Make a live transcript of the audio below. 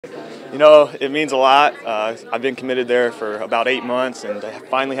It means a lot. I've been committed there for about 8 months, and to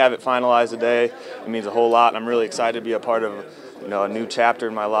finally have it finalized today, it means a whole lot. And I'm really excited to be a part of, a new chapter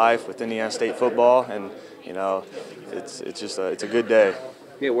in my life with Indiana State football, and it's a good day.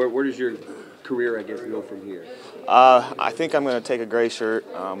 Yeah, where does your career, I guess, go from here? I think I'm going to take a gray shirt,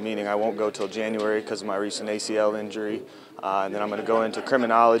 meaning I won't go till January because of my recent ACL injury. And then I'm going to go into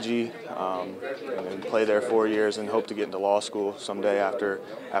criminology and then play there 4 years and hope to get into law school someday after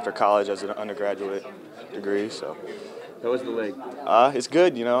college as an undergraduate degree. So. How was the leg? It's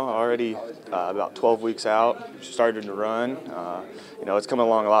good, already about 12 weeks out, started to run. It's coming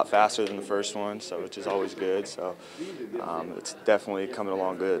along a lot faster than the first one, which is always good. So it's definitely coming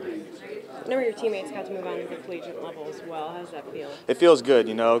along good. A number of your teammates got to move on to the collegiate level as well. How does that feel? It feels good,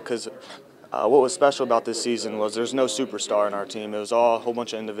 because what was special about this season was there's no superstar in our team. It was all a whole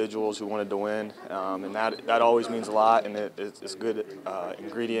bunch of individuals who wanted to win, and that always means a lot, and it's a good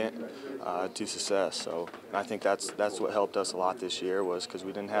ingredient to success. So I think that's what helped us a lot this year, was because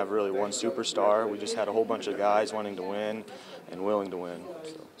we didn't have really one superstar. We just had a whole bunch of guys wanting to win and willing to win.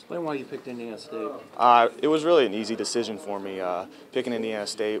 So. Explain why you picked Indiana State. It was really an easy decision for me. Picking Indiana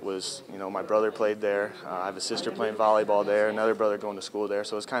State was, my brother played there. I have a sister playing volleyball there, another brother going to school there.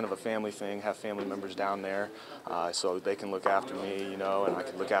 So it's kind of a family thing, have family members down there so they can look after me, and I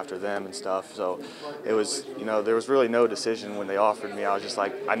can look after them and stuff. So it was, there was really no decision when they offered me. I was just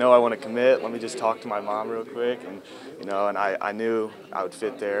like, I know I want to commit. Let me just talk to my mom real quick. And, and I knew I would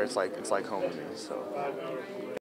fit there. It's like home to me. So.